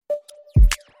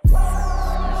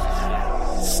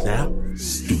Snap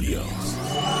Studios.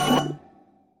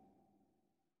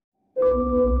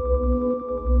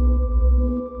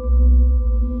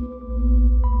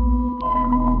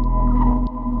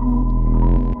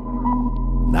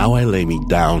 Now I lay me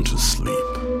down to sleep.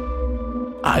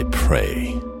 I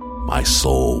pray my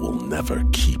soul will never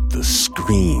keep the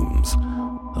screams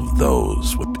of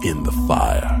those within the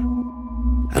fire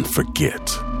and forget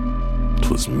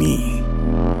 'twas me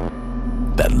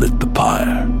that lit the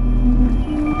pyre.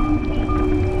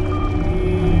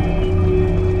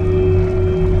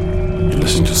 You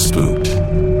listen to Spooked.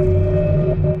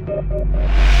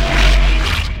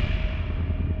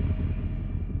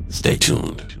 Stay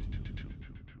tuned.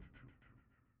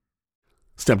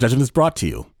 Snap Judgment is brought to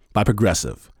you by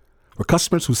Progressive, where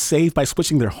customers who save by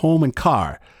switching their home and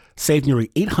car save nearly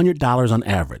 $800 on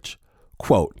average.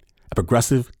 Quote at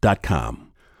Progressive.com.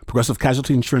 Progressive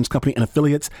Casualty Insurance Company and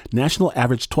affiliates, national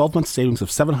average 12-month savings of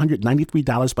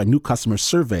 $793 by new customers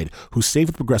surveyed who saved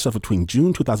with Progressive between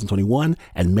June 2021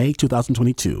 and May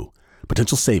 2022.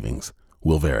 Potential savings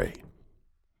will vary.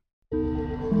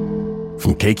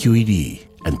 From KQED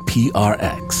and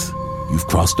PRX, you've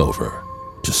crossed over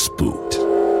to Spooked.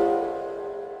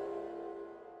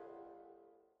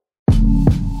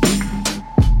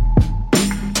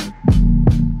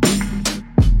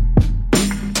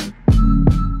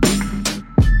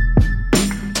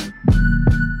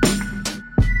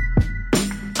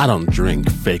 I don't drink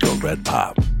Faygo Red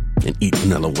Pop and eat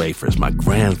vanilla wafers. My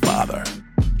grandfather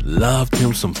loved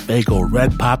him some Faygo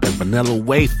Red Pop and vanilla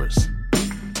wafers.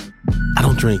 I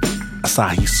don't drink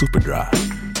Asahi Super Dry,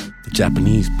 the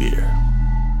Japanese beer.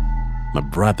 My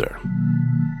brother,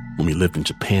 when we lived in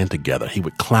Japan together, he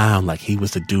would clown like he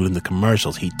was the dude in the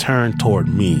commercials. He'd turn toward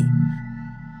me,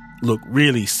 look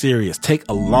really serious, take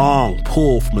a long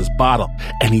pull from his bottle,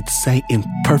 and he'd say in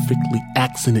perfectly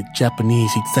accented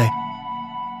Japanese, he'd say,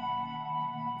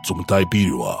 "Tsumatai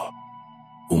biru wa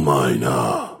umai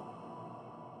na."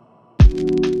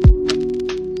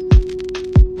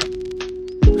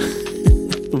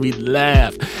 We'd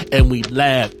laugh, and we'd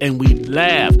laugh, and we'd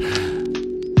laugh.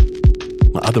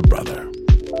 My other brother,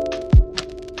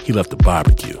 he loved to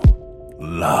barbecue.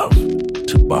 Loved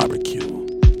to barbecue.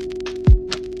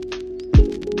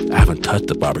 I haven't touched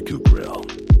the barbecue grill.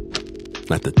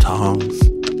 Not the tongs,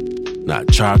 not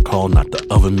charcoal, not the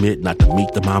oven mitt, not the meat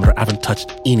thermometer. I haven't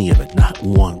touched any of it, not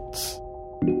once.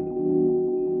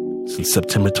 Since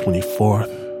September 24th,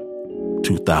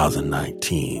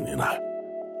 2019, and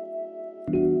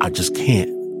I just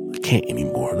can't. I can't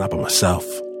anymore, not by myself.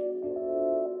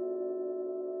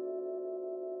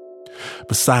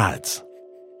 Besides,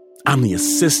 I'm the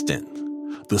assistant,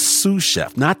 the sous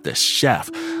chef, not the chef.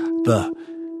 The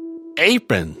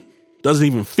apron doesn't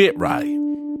even fit right.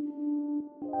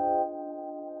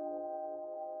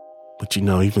 But you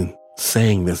know, even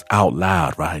saying this out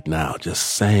loud right now,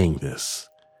 just saying this,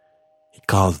 it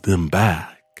calls them back.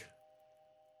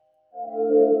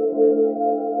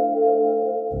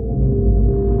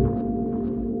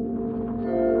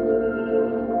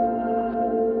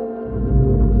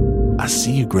 I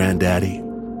see you, Granddaddy.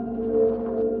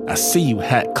 I see you,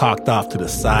 hat cocked off to the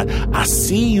side. I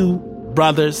see you,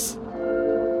 brothers.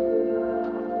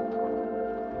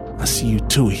 I see you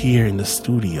two here in the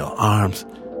studio, arms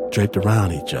draped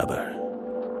around each other.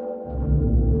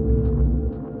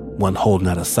 One holding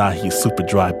that Asahi Super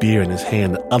Dry beer in his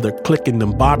hand, the other clicking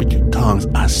them barbecue tongs.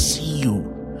 I see you.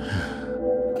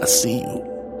 I see you.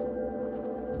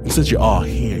 And since you're all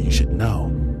here, you should know.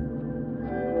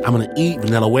 I'm going to eat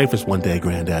vanilla wafers one day,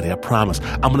 Granddaddy, I promise.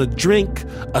 I'm going to drink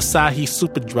Asahi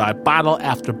Super Dry bottle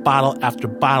after bottle after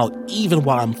bottle, even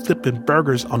while I'm flipping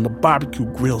burgers on the barbecue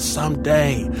grill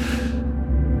someday.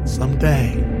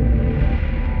 Someday.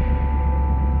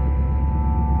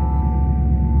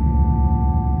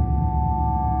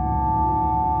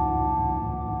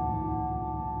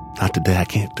 Not today, I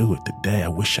can't do it today. I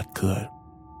wish I could.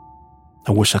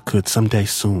 I wish I could someday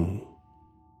soon.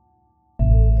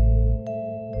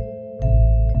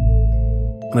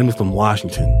 My name is from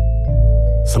Washington.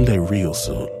 Someday real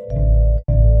soon.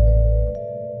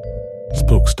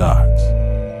 Spook starts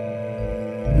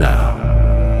now.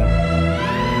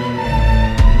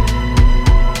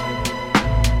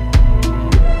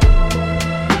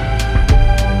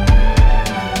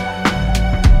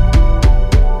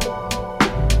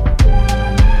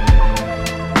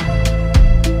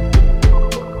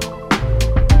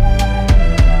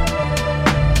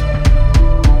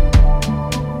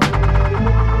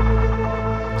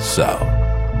 So,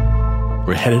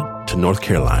 we're headed to North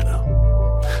Carolina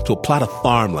to a plot of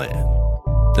farmland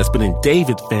that's been in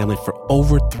David's family for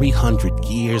over 300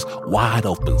 years. Wide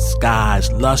open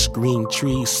skies, lush green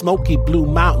trees, smoky blue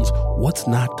mountains. What's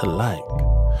not to like?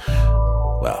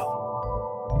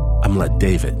 Well, I'm gonna let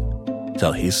David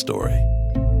tell his story.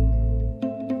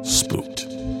 Spooked.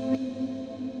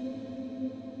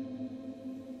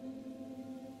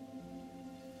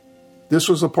 This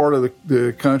was a part of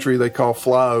the country they call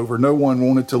flyover. No one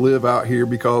wanted to live out here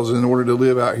because in order to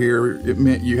live out here, it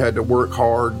meant you had to work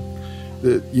hard.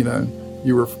 That, you know,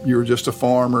 you were just a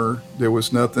farmer. There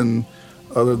was nothing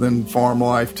other than farm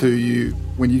life to you.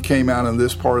 When you came out in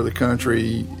this part of the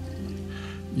country,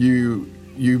 you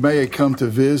may have come to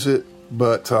visit,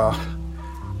 but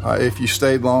if you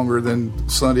stayed longer than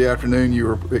Sunday afternoon, you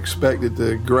were expected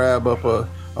to grab up a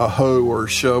hoe or a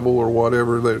shovel or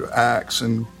whatever, the axe,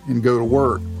 and go to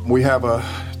work. We have a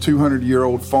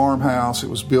 200-year-old farmhouse. It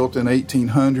was built in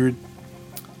 1800.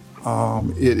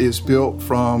 It is built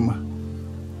from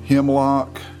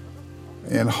hemlock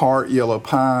and heart yellow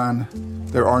pine.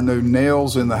 There are no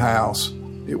nails in the house.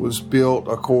 It was built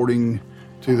according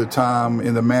to the time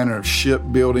in the manner of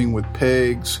shipbuilding with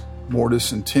pegs,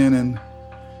 mortise, and tenon.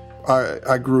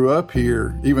 I grew up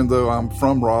here, even though I'm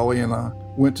from Raleigh, and I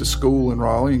went to school in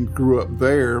Raleigh and grew up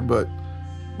there, but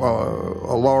a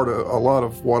lot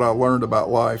of what I learned about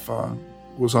life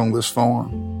was on this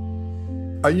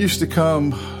farm. I used to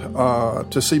come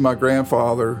to see my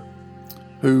grandfather,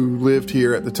 who lived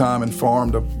here at the time and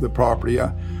farmed the property.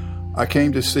 I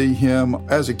came to see him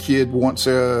as a kid once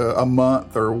a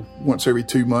month or once every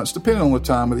 2 months, depending on the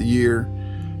time of the year.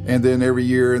 And then every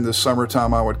year in the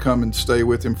summertime, I would come and stay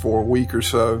with him for a week or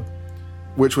so,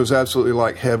 which was absolutely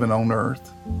like heaven on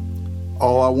earth.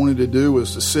 All I wanted to do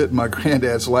was to sit in my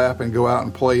granddad's lap and go out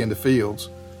and play in the fields.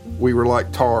 We were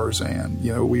like Tarzan.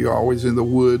 You know, we were always in the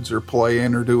woods or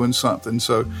playing or doing something.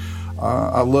 So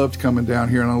I loved coming down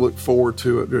here, and I look forward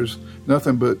to it. There's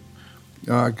nothing but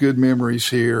good memories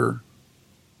here.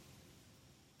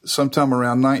 Sometime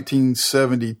around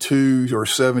 1972 or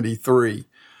 73,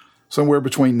 somewhere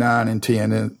between 9 and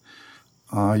 10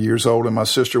 years old, and my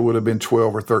sister would have been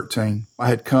 12 or 13. I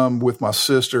had come with my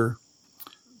sister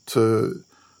to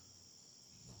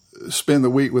spend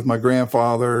the week with my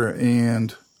grandfather,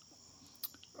 and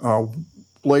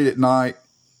late at night,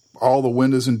 all the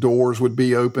windows and doors would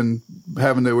be open,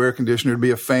 having no air conditioner. There'd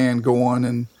be a fan going,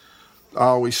 and I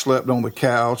always slept on the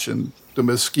couch, and the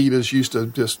mosquitoes used to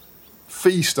just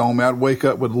feast on me. I'd wake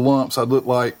up with lumps. I'd look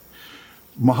like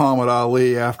Muhammad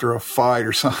Ali after a fight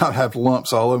or something. I'd have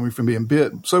lumps all over me from being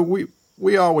bit. So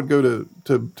we all would go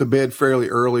to bed fairly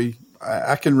early.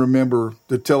 I can remember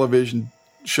the television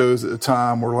shows at the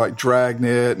time were like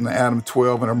Dragnet and Adam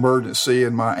 12 and Emergency,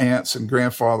 and my aunts and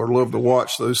grandfather loved to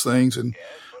watch those things. And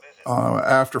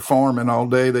after farming all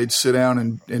day, they'd sit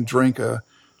down and drink a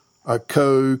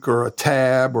Coke or a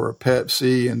Tab or a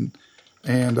Pepsi, and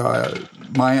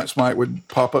my aunts would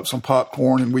pop up some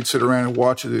popcorn, and we'd sit around and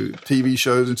watch the TV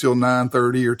shows until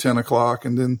 9:30 or 10 o'clock.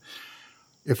 And then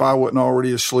if I wasn't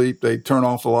already asleep, they'd turn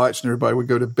off the lights and everybody would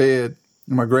go to bed.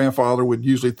 And my grandfather would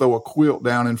usually throw a quilt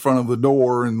down in front of the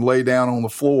door and lay down on the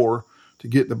floor to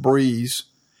get the breeze.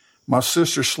 My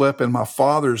sister slept in my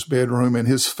father's bedroom in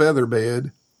his feather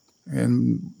bed,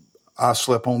 and I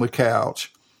slept on the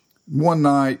couch. One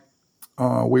night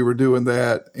we were doing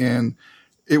that, and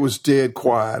it was dead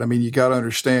quiet. I mean, you got to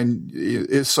understand,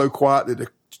 it's so quiet that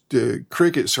the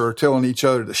crickets are telling each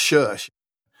other to shush.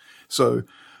 So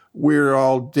we're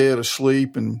all dead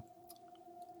asleep, and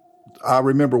I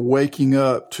remember waking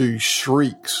up to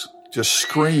shrieks, just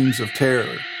screams of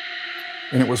terror.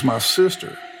 And it was my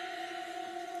sister.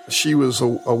 She was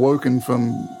awoken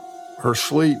from her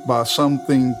sleep by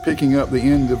something picking up the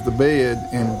end of the bed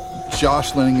and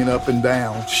jostling it up and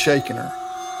down, shaking her.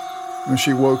 When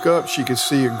she woke up, she could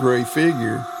see a gray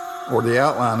figure, or the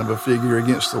outline of a figure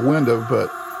against the window,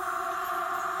 but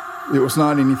it was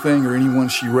not anything or anyone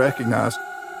she recognized.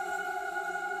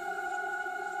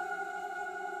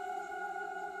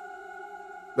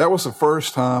 That was the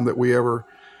first time that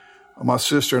my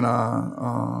sister and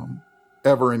I,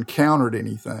 ever encountered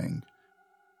anything.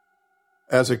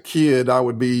 As a kid, I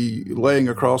would be laying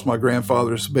across my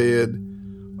grandfather's bed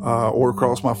or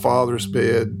across my father's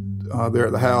bed there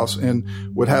at the house, and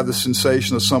would have the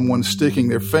sensation of someone sticking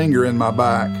their finger in my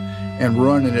back and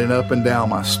running it up and down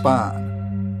my spine.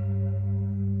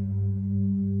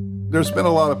 There's been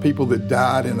a lot of people that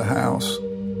died in the house.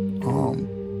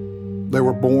 They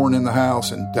were born in the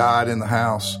house and died in the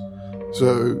house.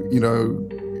 So,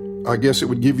 I guess it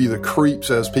would give you the creeps,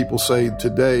 as people say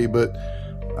today, but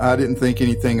I didn't think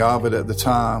anything of it at the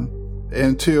time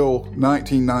until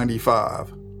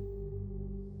 1995.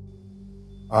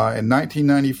 In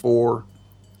 1994,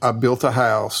 I built a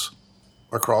house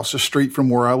across the street from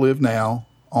where I live now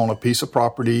on a piece of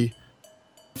property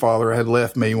my father had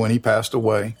left me when he passed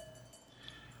away,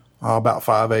 about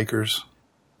 5 acres.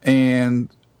 And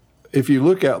if you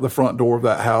look out the front door of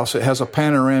that house, it has a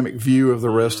panoramic view of the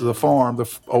rest of the farm.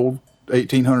 The old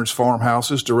 1800s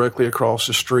farmhouse is directly across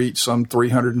the street, some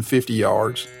 350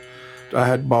 yards. I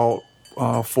had bought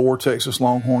 4 Texas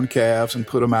Longhorn calves and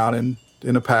put them out in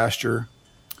a pasture.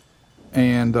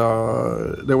 And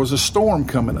there was a storm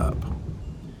coming up.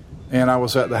 And I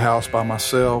was at the house by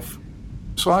myself.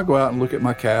 So I go out and look at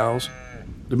my cows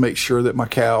to make sure that my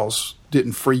cows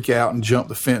didn't freak out and jump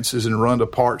the fences and run to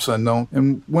parts unknown.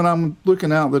 And when I'm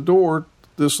looking out the door,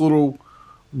 this little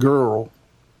girl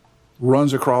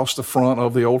runs across the front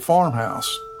of the old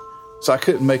farmhouse. So I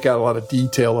couldn't make out a lot of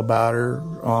detail about her,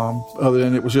 other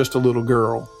than it was just a little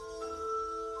girl.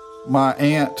 My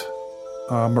aunt,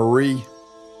 Marie,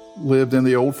 lived in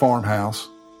the old farmhouse.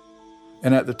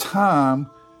 And at the time,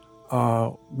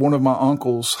 one of my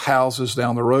uncle's houses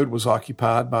down the road was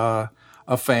occupied by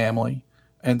a family,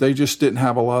 and they just didn't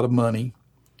have a lot of money.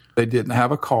 They didn't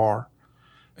have a car.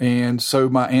 And so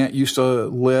my aunt used to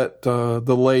let the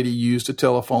lady use the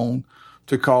telephone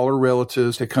to call her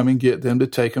relatives to come and get them to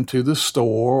take them to the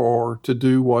store or to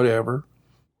do whatever.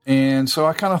 And so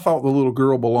I kind of thought the little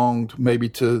girl belonged maybe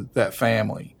to that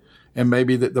family, and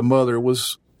maybe that the mother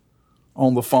was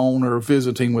on the phone or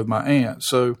visiting with my aunt.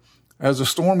 So as the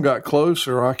storm got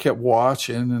closer, I kept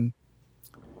watching, and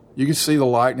you could see the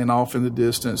lightning off in the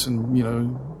distance and,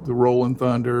 the rolling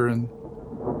thunder. And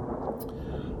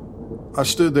I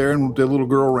stood there, and the little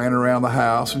girl ran around the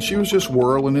house, and she was just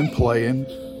whirling and playing.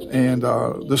 And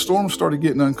the storm started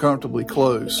getting uncomfortably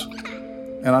close.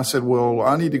 And I said, well,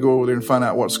 I need to go over there and find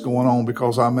out what's going on,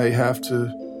 because I may have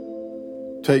to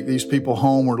take these people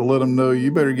home, or to let them know,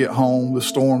 you better get home. The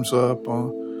storm's up,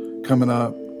 coming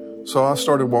up. So I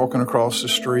started walking across the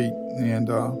street, and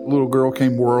a little girl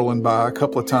came whirling by a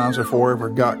couple of times before I ever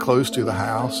got close to the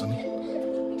house. And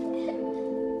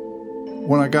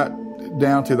when I got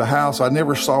down to the house, I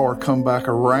never saw her come back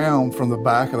around from the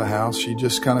back of the house. She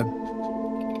just kind of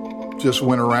just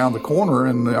went around the corner,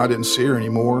 and I didn't see her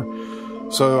anymore.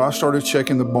 So I started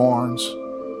checking the barns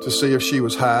to see if she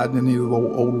was hiding in either the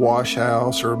old wash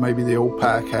house, or maybe the old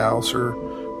pack house, or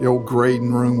the old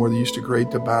grading room where they used to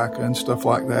grade tobacco and stuff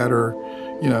like that, or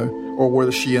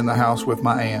whether she in the house with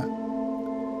my aunt.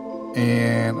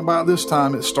 And about this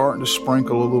time, it's starting to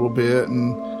sprinkle a little bit,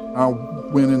 and I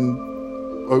went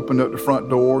and opened up the front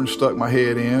door and stuck my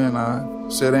head in, and I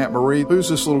said, Aunt Marie, who's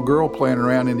this little girl playing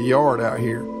around in the yard out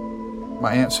here?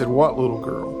 My aunt said, what little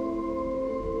girl?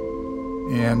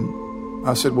 And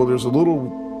I said, well, there's a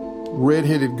little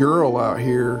red-headed girl out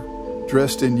here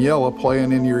dressed in yellow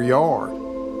playing in your yard.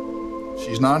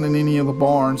 She's not in any of the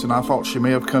barns, and I thought she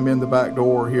may have come in the back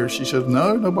door here. She said,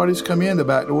 no, nobody's come in. The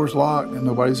back door's locked, and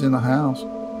nobody's in the house.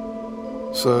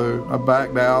 So I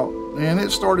backed out, and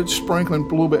it started sprinkling a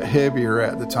little bit heavier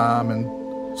at the time,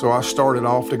 and so I started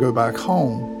off to go back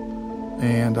home.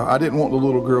 And I didn't want the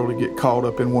little girl to get caught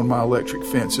up in one of my electric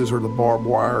fences or the barbed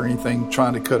wire or anything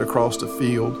trying to cut across the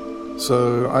field.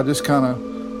 So I just kind of,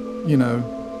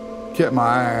 kept my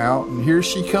eye out, and here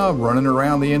she come running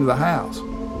around the end of the house.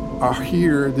 I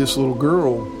hear this little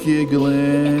girl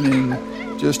giggling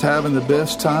and just having the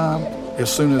best time.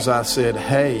 As soon as I said,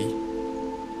 hey,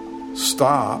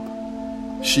 stop,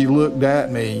 she looked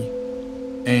at me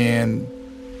and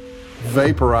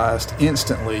vaporized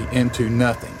instantly into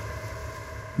nothing.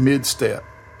 Mid-step.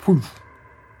 Poof.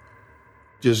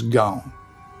 Just gone.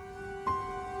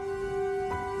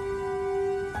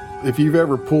 If you've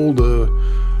ever pulled a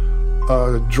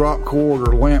drop cord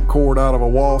or lamp cord out of a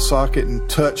wall socket and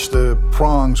touched the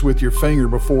prongs with your finger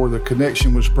before the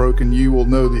connection was broken, you will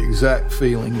know the exact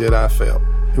feeling that I felt.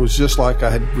 It was just like I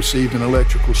had received an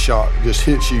electrical shock. It just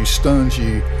hits you, stuns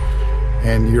you,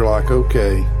 and you're like,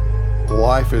 okay,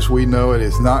 life as we know it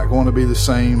is not going to be the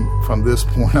same from this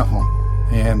point on.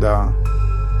 And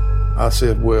I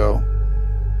said, well,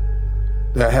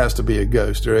 that has to be a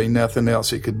ghost. There ain't nothing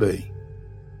else it could be.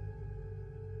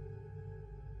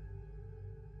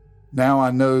 Now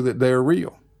I know that they're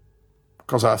real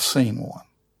because I've seen one.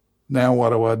 Now what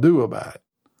do I do about it?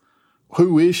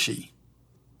 Who is she?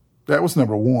 That was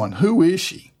number one. Who is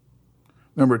she?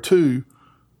 Number two,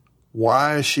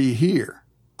 why is she here?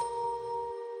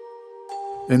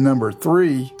 And number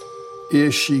three,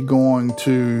 is she going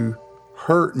to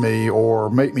hurt me or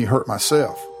make me hurt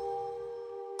myself?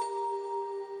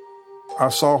 I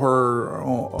saw her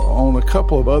on a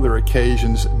couple of other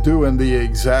occasions doing the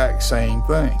exact same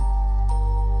thing.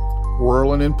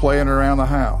 Whirling and playing around the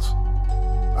house.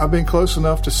 I've been close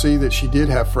enough to see that she did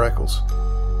have freckles.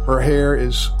 Her hair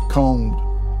is combed,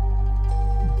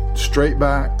 straight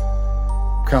back,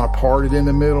 kind of parted in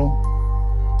the middle.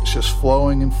 It's just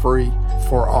flowing and free.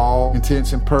 For all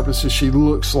intents and purposes, she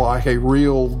looks like a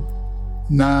real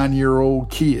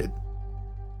 9-year-old kid.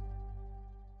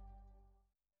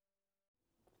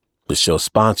 This show is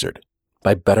sponsored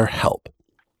by BetterHelp.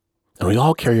 And we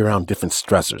all carry around different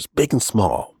stressors, big and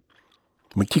small.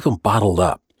 And we keep them bottled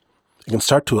up. It can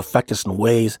start to affect us in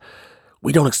ways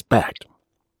we don't expect.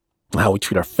 How we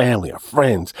treat our family, our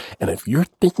friends. And if you're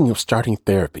thinking of starting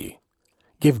therapy,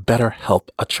 give BetterHelp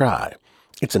a try.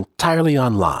 It's entirely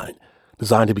online,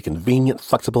 designed to be convenient,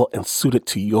 flexible, and suited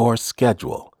to your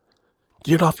schedule.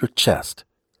 Get it off your chest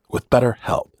with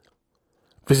BetterHelp.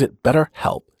 Visit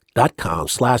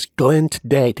BetterHelp.com/Glenn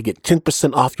today to get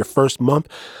 10% off your first month.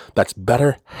 That's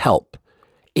BetterHelp,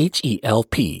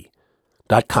 HELP.com/GLYNN.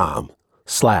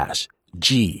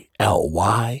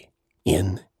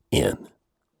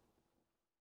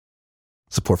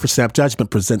 Support for Snap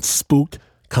Judgment presents Spooked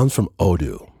comes from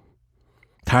Odoo.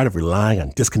 Tired of relying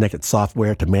on disconnected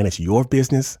software to manage your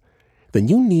business? Then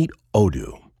you need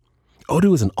Odoo.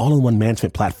 Odoo is an all-in-one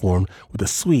management platform with a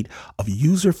suite of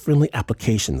user-friendly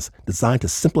applications designed to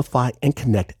simplify and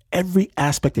connect every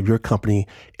aspect of your company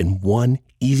in one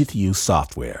easy-to-use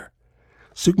software,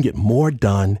 so you can get more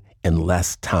done in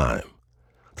less time.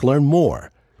 To learn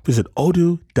more, visit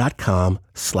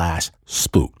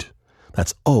odoo.com/spooked.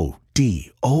 That's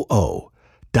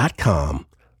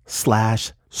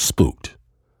ODOO.com/spooked.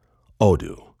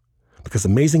 Odoo, because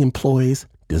amazing employees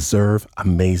deserve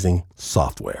amazing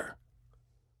software.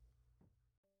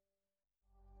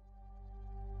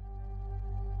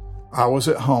 I was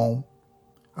at home.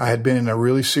 I had been in a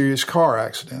really serious car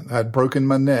accident. I had broken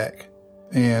my neck.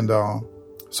 And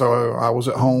so I was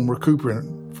at home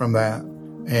recuperating from that.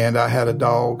 And I had a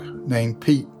dog named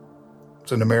Pete.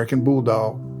 It's an American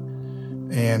Bulldog.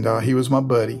 And he was my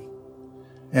buddy.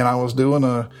 And I was doing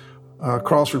a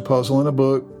crossword puzzle in a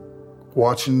book,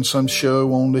 watching some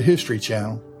show on the History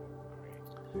Channel.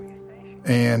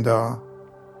 And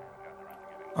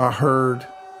I heard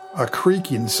a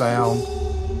creaking sound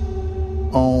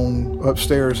on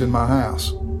upstairs in my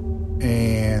house.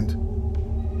 And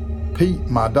Pete,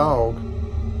 my dog,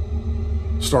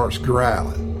 starts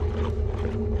growling.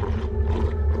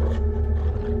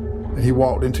 And he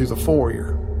walked into the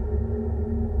foyer.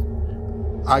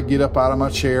 I get up out of my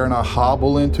chair and I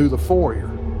hobble into the foyer.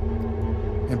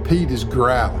 And Pete is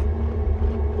growling.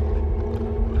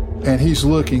 And he's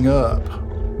looking up.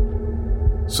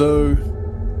 So,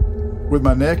 with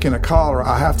my neck in a collar,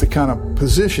 I have to kind of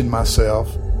position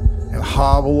myself and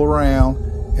hobble around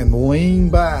and lean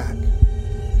back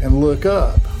and look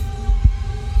up.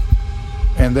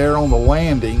 And there on the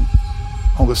landing,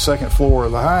 on the second floor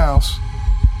of the house,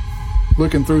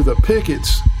 looking through the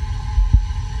pickets,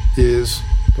 is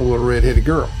the little red-headed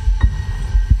girl.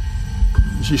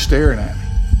 She's staring at me.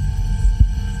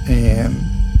 And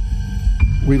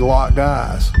we locked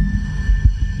eyes.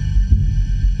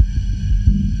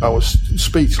 I was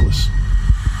speechless.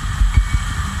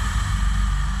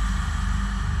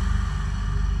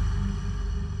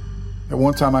 At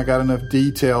one time I got enough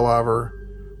detail of her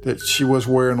that she was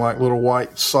wearing like little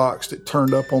white socks that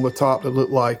turned up on the top that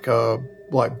looked like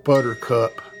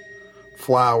buttercup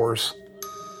flowers.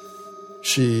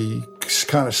 She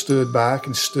kind of stood back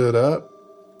and stood up,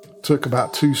 took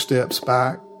about 2 steps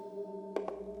back,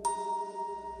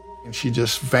 and she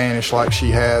just vanished like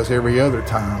she has every other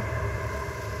time.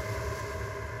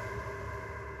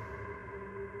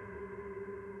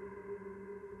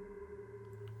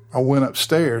 I went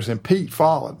upstairs and Pete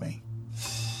followed me.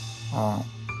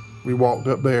 We walked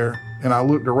up there and I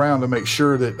looked around to make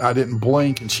sure that I didn't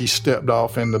blink and she stepped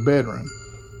off in the bedroom.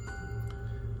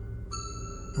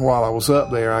 While I was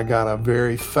up there, I got a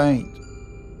very faint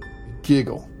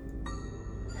giggle.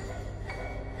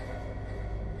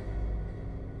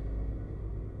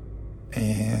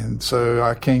 And so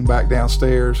I came back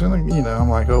downstairs and, I'm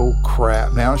like, oh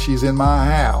crap, now she's in my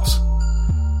house.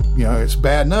 It's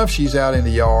bad enough she's out in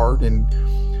the yard and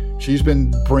she's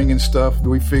been bringing stuff that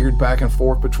we figured back and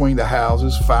forth between the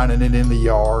houses, finding it in the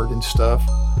yard and stuff.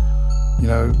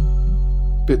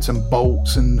 Bits and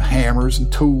bolts and hammers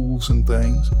and tools and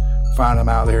things. Find them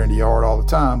out there in the yard all the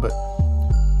time. But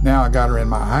now I got her in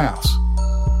my house.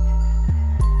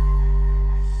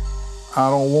 I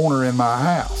don't want her in my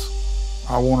house.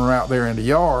 I want her out there in the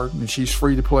yard, and she's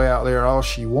free to play out there all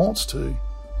she wants to.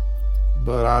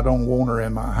 But I don't want her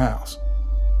in my house.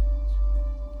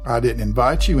 I didn't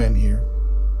invite you in here.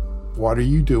 What are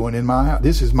you doing in my house?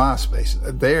 This is my space.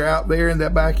 They're out there in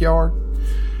that backyard.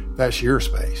 That's your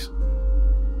space.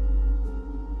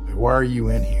 Why are you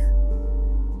in here?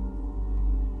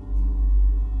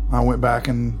 I went back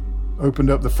and opened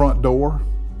up the front door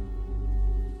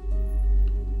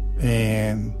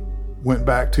and went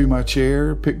back to my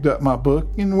chair, picked up my book,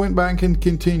 and went back and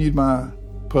continued my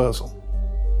puzzle.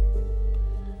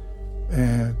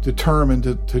 And determined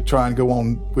to try and go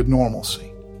on with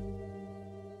normalcy.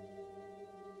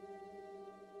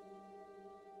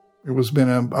 It was been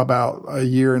about a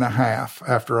year and a half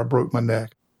after I broke my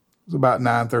neck. It was about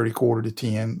 9:30,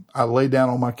 9:45. I lay down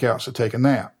on my couch to take a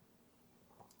nap.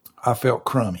 I felt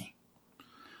crummy.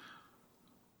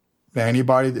 Now,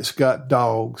 anybody that's got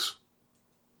dogs,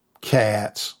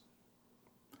 cats,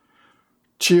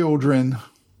 children,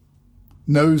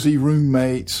 nosy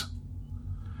roommates,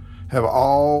 have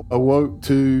all awoke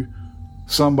to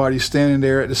somebody standing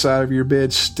there at the side of your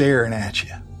bed staring at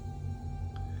you.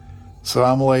 So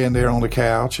I'm laying there on the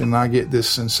couch and I get this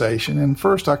sensation. And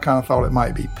first I kind of thought it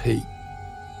might be Pete.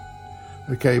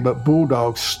 Okay, but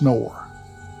bulldogs snore.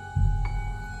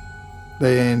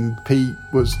 Then Pete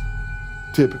was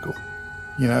typical,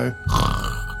 you know.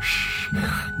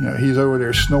 He's over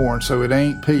there snoring, so it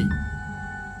ain't Pete.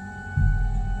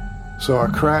 So I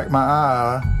crack my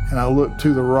eye and I look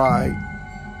to the right,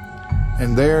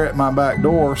 and there at my back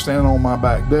door, standing on my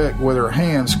back deck with her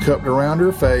hands cupped around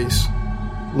her face,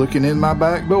 looking in my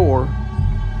back door,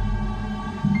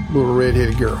 little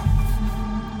red-headed girl.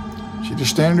 She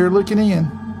just standing there looking in.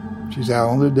 She's out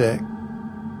on the deck.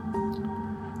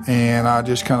 And I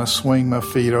just kind of swing my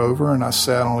feet over and I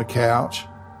sat on the couch.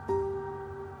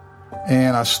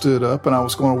 And I stood up and I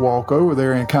was going to walk over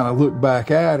there and kind of look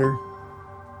back at her.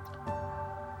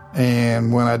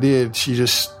 And when I did, she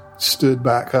just stood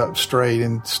back up straight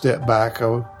and stepped back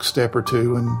a step or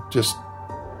two and just,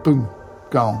 boom,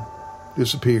 gone,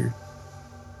 disappeared.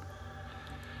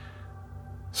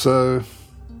 So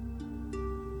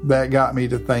that got me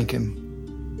to thinking,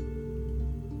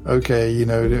 okay,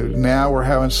 now we're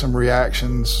having some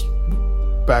reactions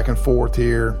back and forth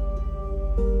here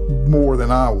more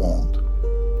than I want.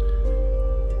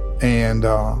 And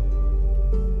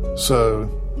so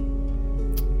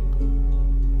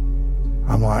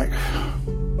I'm like,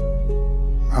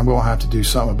 I'm going to have to do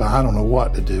something about it. I don't know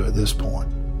what to do at this point.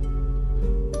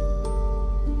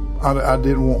 I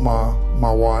didn't want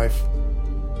my wife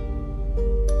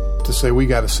to say, we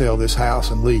got to sell this house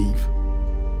and leave.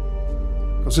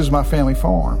 Because this is my family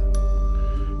farm.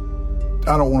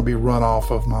 I don't want to be run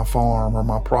off of my farm or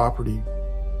my property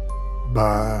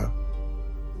by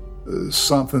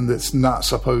something that's not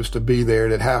supposed to be there,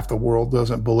 that half the world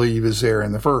doesn't believe is there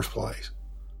in the first place.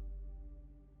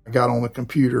 I got on the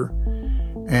computer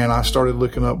and I started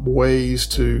looking up ways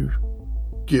to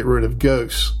get rid of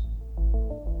ghosts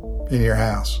in your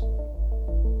house.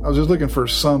 I was just looking for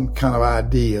some kind of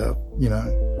idea,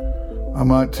 I'm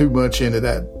not too much into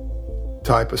that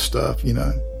type of stuff,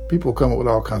 People come up with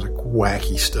all kinds of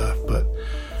wacky stuff, but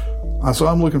so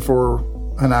I'm looking for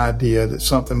an idea that's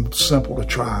something simple to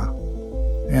try.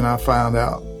 And I found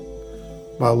out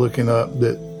by looking up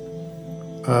that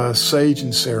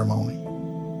saging ceremony,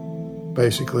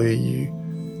 basically you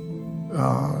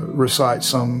recite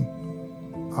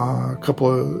a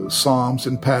couple of psalms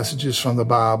and passages from the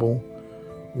Bible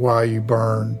while you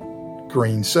burn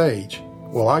green sage.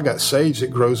 Well, I got sage that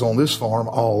grows on this farm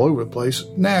all over the place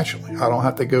naturally. I don't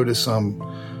have to go to some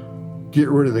get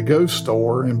rid of the ghost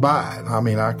store and buy it. I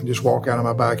mean, I can just walk out of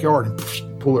my backyard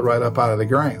and pull it right up out of the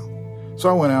ground. So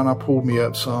I went out and I pulled me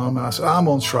up some and I said, I'm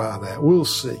going to try that. We'll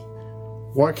see.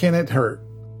 What can it hurt?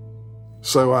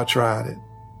 So I tried it.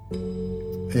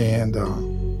 And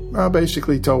I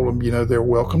basically told them, they're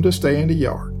welcome to stay in the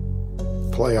yard.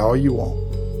 Play all you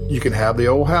want. You can have the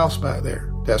old house back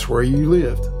there. That's where you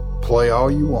lived. Play all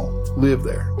you want. Live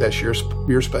there. That's your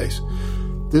space.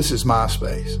 This is my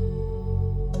space.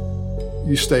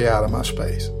 You stay out of my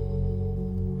space.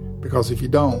 Because if you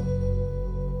don't,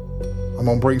 I'm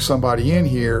going to bring somebody in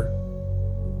here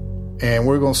and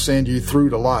we're going to send you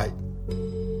through the light.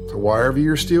 So wherever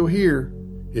you're still here,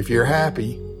 if you're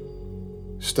happy,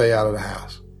 stay out of the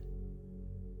house.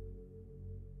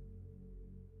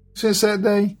 Since that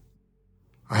day,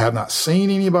 I have not seen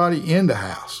anybody in the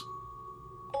house.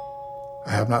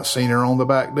 I have not seen her on the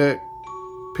back deck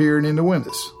peering in the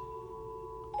windows.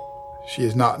 She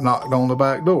has not knocked on the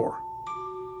back door.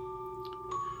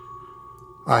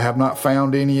 I have not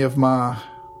found any of my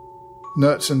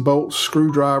nuts and bolts,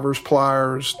 screwdrivers,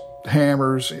 pliers,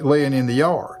 hammers laying in the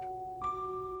yard.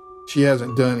 She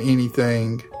hasn't done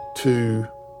anything to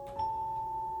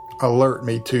alert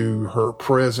me to her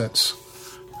presence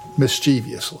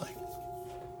mischievously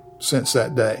since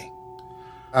that day.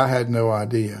 I had no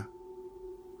idea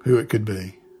who it could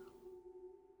be.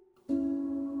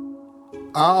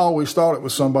 I always thought it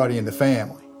was somebody in the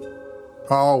family.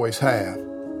 I always have,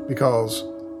 because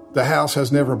the house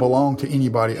has never belonged to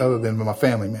anybody other than my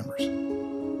family members.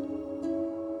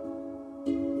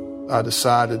 I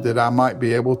decided that I might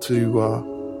be able to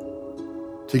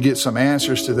get some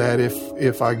answers to that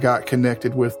if I got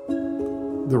connected with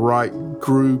the right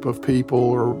group of people,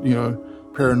 or,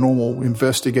 paranormal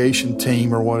investigation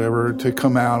team or whatever, to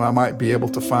come out. I might be able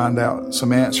to find out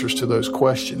some answers to those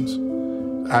questions.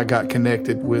 I got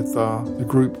connected with the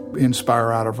group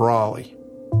Inspire out of Raleigh.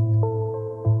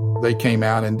 They came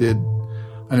out and did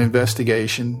an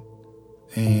investigation,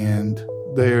 and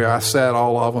there I sat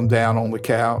all of them down on the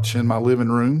couch in my living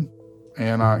room,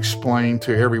 and I explained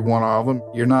to every one of them,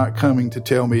 you're not coming to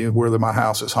tell me whether my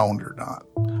house is haunted or not.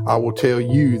 I will tell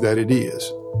you that it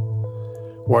is.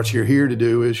 What you're here to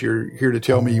do is you're here to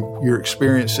tell me your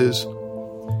experiences,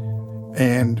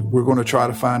 and we're going to try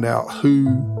to find out who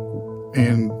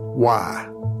and why.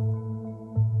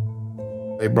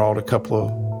 They brought a couple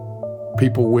of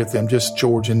people with them, just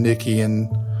George and Nikki and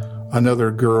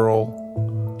another girl.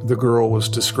 The girl was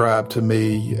described to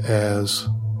me as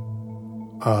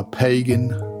a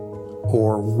pagan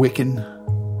or Wiccan.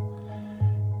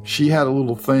 She had a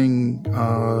little thing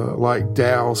like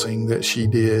dowsing that she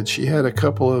did. She had a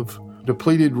couple of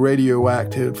depleted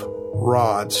radioactive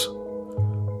rods.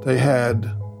 They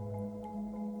had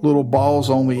little balls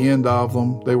on the end of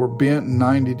them. They were bent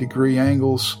 90-degree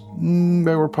angles.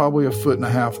 They were probably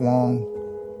 1.5 feet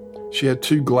long. She had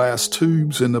 2 glass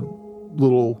tubes in the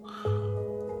little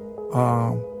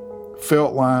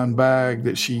felt-lined bag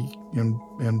that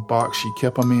in box she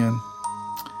kept them in.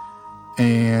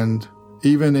 And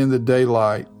even in the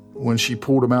daylight, when she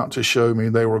pulled them out to show me,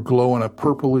 they were glowing a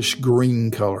purplish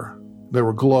green color. They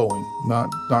were glowing,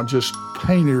 not just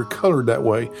painted or colored that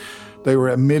way. They were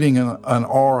emitting an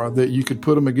aura that you could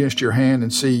put them against your hand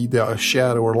and see the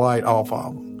shadow or light off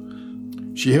of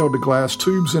them. She held the glass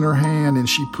tubes in her hand, and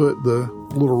she put the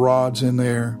little rods in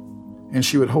there, and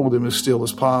she would hold them as still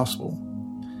as possible.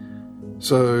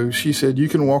 So she said, you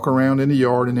can walk around in the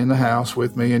yard and in the house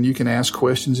with me, and you can ask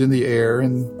questions in the air,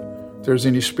 and if there's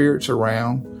any spirits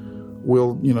around,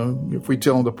 we'll, if we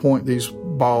tell them to point these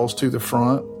balls to the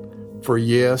front for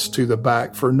yes, to the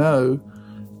back for no,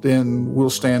 then we'll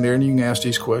stand there and you can ask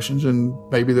these questions, and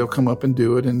maybe they'll come up and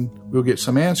do it, and we'll get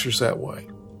some answers that way.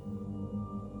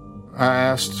 I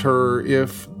asked her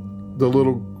if the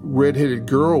little redheaded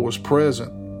girl was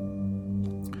present,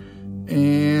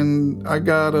 and I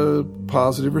got a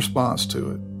positive response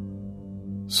to it.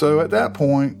 So at that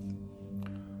point,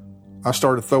 I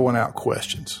started throwing out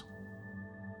questions.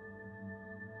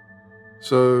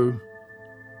 So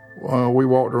we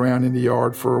walked around in the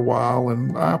yard for a while,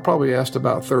 and I probably asked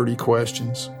about 30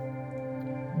 questions.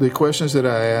 The questions that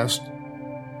I asked,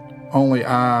 only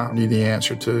I knew the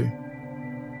answer to.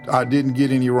 I didn't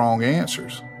get any wrong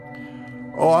answers.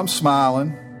 Oh, I'm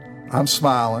smiling.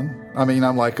 I mean,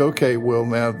 I'm like, okay, well,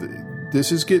 now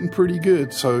this is getting pretty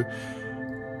good. So,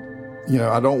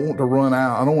 I don't want to run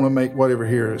out. I don't want to make whatever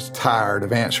here is tired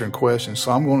of answering questions.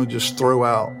 So I'm going to just throw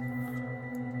out,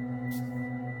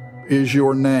 is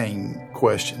your name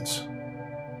questions,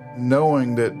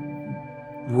 knowing that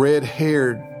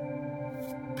red-haired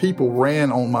people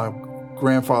ran on my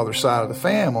grandfather's side of the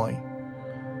family,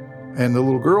 and the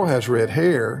little girl has red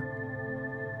hair.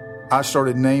 I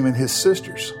started naming his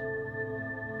sisters.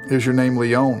 Is your name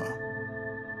Leona?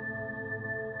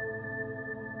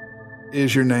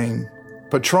 Is your name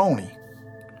Petroni?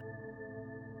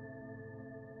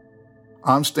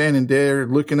 I'm standing there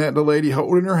looking at the lady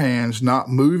holding her hands, not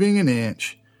moving an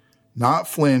inch, not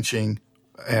flinching,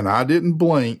 and I didn't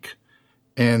blink,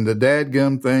 and the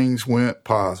dadgum things went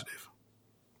positive.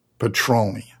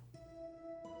 Petroni.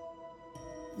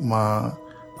 My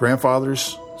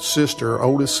grandfather's sister,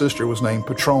 oldest sister, was named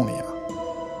Petronia.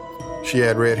 She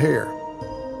had red hair.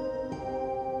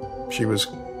 She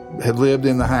had lived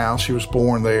in the house. She was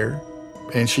born there,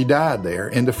 and she died there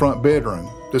in the front bedroom,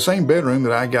 the same bedroom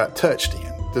that I got touched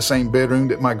in, the same bedroom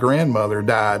that my grandmother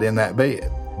died in that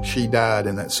bed. She died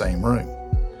in that same room.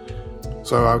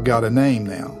 So I've got a name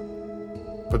now,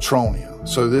 Petronia.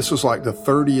 So this was like the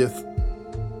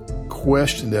 30th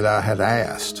question that I had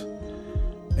asked,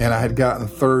 and I had gotten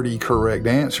 30 correct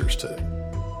answers to.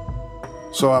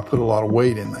 So I put a lot of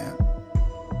weight in that.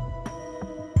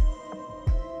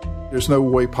 There's no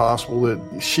way possible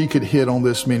that she could hit on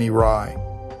this many right.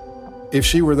 If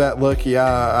she were that lucky,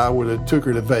 I would have took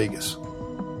her to Vegas.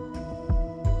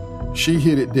 She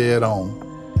hit it dead on.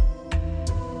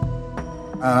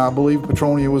 And I believe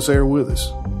Petronia was there with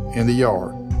us in the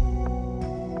yard.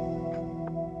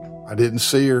 I didn't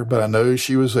see her, but I know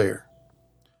she was there.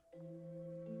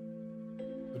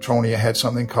 Petronia had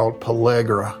something called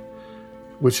pellagra,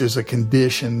 which is a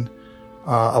condition,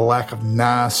 a lack of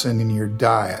niacin in your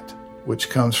diet, which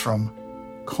comes from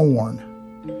corn.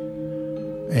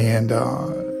 And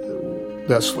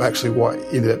that's actually what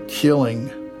ended up killing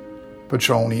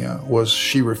Petronia, was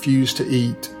she refused to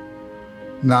eat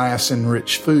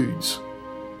niacin-rich foods.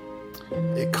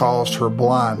 It caused her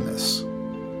blindness,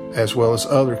 as well as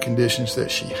other conditions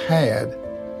that she had.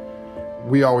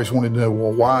 We always wanted to know,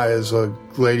 well, why is a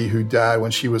lady who died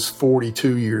when she was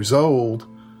 42 years old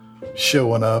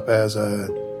showing up as a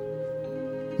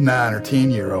 9 or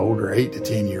 10-year-old or 8 to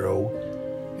 10-year-old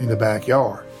in the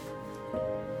backyard?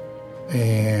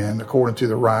 And according to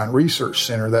the Ryan Research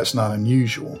Center, that's not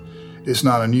unusual. It's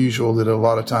not unusual that a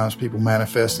lot of times people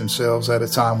manifest themselves at a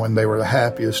time when they were the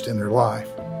happiest in their life.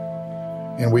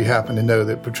 And we happen to know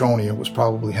that Petronia was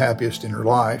probably happiest in her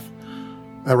life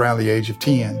around the age of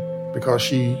 10, because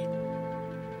she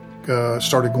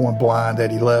started going blind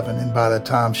at 11, and by the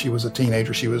time she was a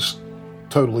teenager, she was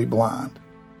totally blind.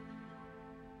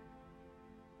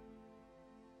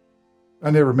 I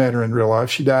never met her in real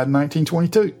life. She died in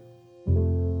 1922.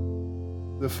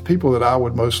 The people that I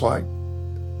would most like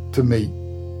to meet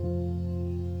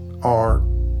are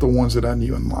the ones that I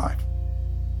knew in life,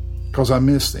 because I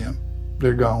miss them.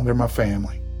 They're gone. They're my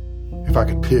family. If I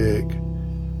could pick,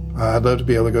 I'd love to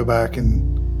be able to go back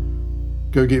and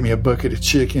go get me a bucket of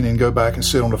chicken and go back and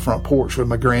sit on the front porch with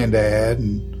my granddad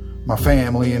and my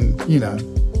family, and, you know,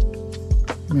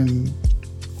 and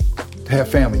have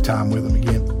family time with them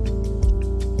again.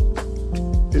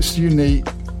 It's unique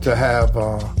to have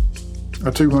a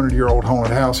 200-year-old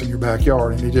haunted house in your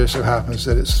backyard, and it just so happens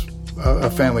that it's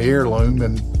a family heirloom,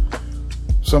 and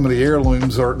some of the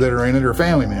heirlooms that are in it are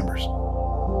family members.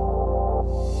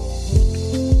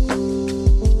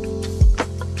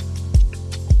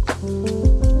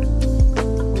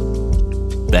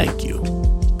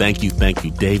 Thank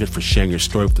you, David, for sharing your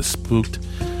story with the Spooked.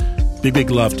 Big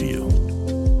love to you,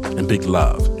 and big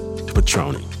love to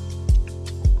Petronia.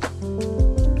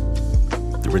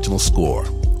 The original score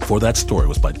for that story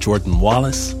was by Jordan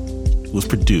Wallace. It was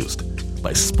produced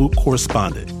by Spook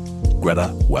correspondent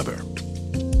Greta Weber.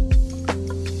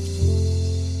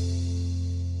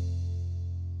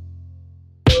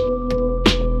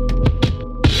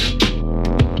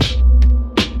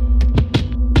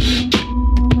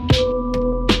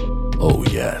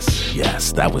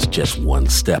 Yes, that was just one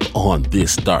step on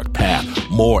this dark path.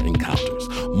 More encounters,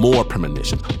 more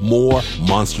premonitions, more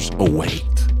monsters await.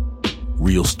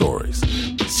 Real stories.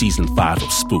 Season 5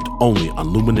 of Spooked, only on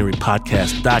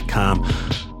LuminaryPodcast.com.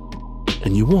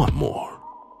 And you want more.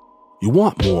 You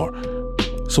want more.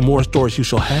 So more stories you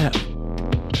shall have.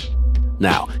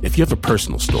 Now, if you have a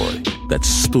personal story that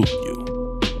spooked you,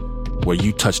 where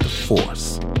you touched a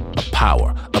force, a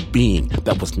power, a being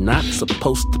that was not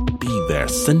supposed to be there,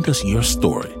 send us your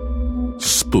story.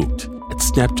 Spooked at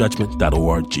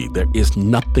snapjudgment.org. There is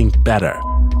nothing better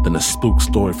than a spook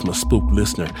story from a spook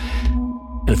listener.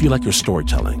 And if you like your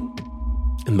storytelling,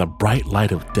 in the bright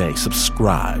light of day,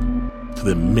 subscribe to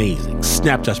the amazing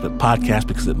Snap Judgment podcast,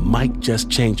 because it might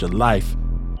just change your life.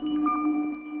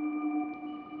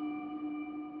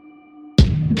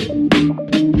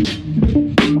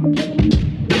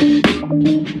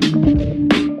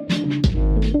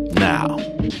 Now,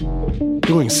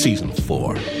 during season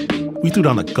 4, we threw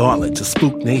down a gauntlet to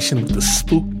Spook Nation with the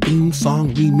Spook theme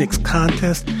song remix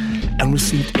contest and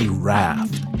received a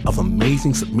raft of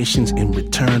amazing submissions in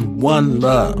return. One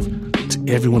love to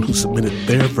everyone who submitted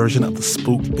their version of the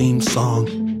Spook theme song.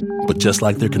 But just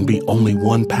like there can be only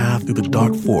one path through the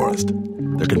dark forest,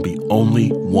 there can be only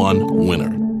one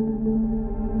winner.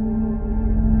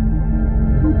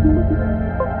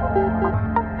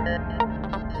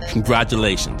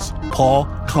 Congratulations, Paul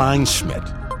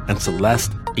Kleinschmidt and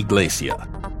Celeste Iglesia.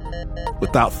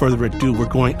 Without further ado, we're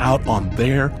going out on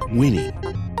their winning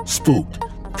Spooked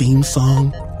theme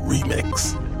song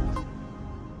remix.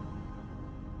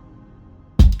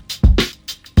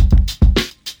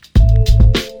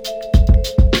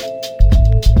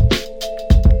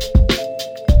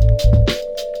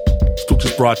 Spooked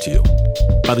is brought to you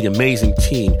by the amazing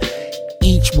team.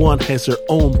 Each one has their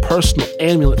own personal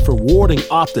amulet for warding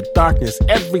off the darkness.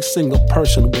 Every single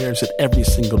person wears it every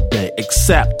single day,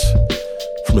 except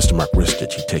for Mr. Mark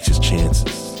Ristich. He takes his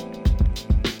chances.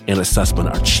 In assessment,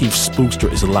 our chief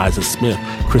spookster is Eliza Smith,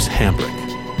 Chris Hambrick,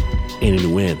 Annie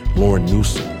Nguyen, Lauren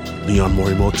Newsom, Leon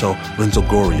Morimoto, Renzo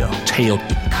Gorio, Teo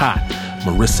Ducat,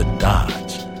 Marissa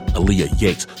Dodge, Aaliyah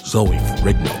Yates, Zoe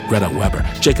Ferrigno, Greta Weber,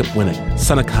 Jacob Winnick,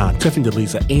 Sana Khan, Tiffany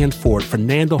DeLisa, Ann Ford,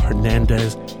 Fernando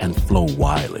Hernandez, and Flo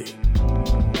Wiley.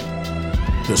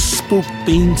 The Spook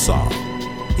theme song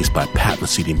is by Pat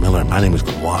Mesiti-Miller. My name is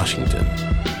Glenn Washington.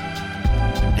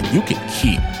 And you can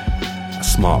keep a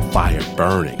small fire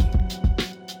burning.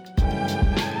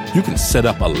 You can set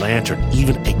up a lantern.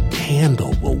 Even a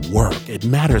candle will work. It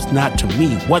matters not to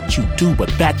me what you do, but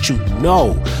that you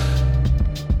know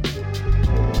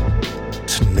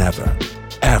to never,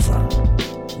 ever,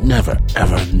 never,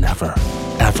 ever, never,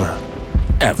 ever,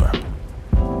 ever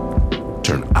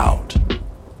turn out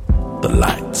the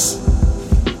lights.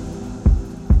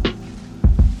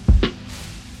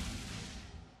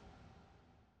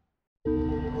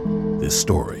 This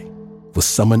story was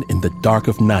Summoned in the Dark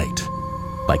of Night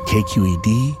by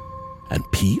KQED and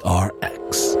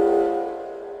PRX.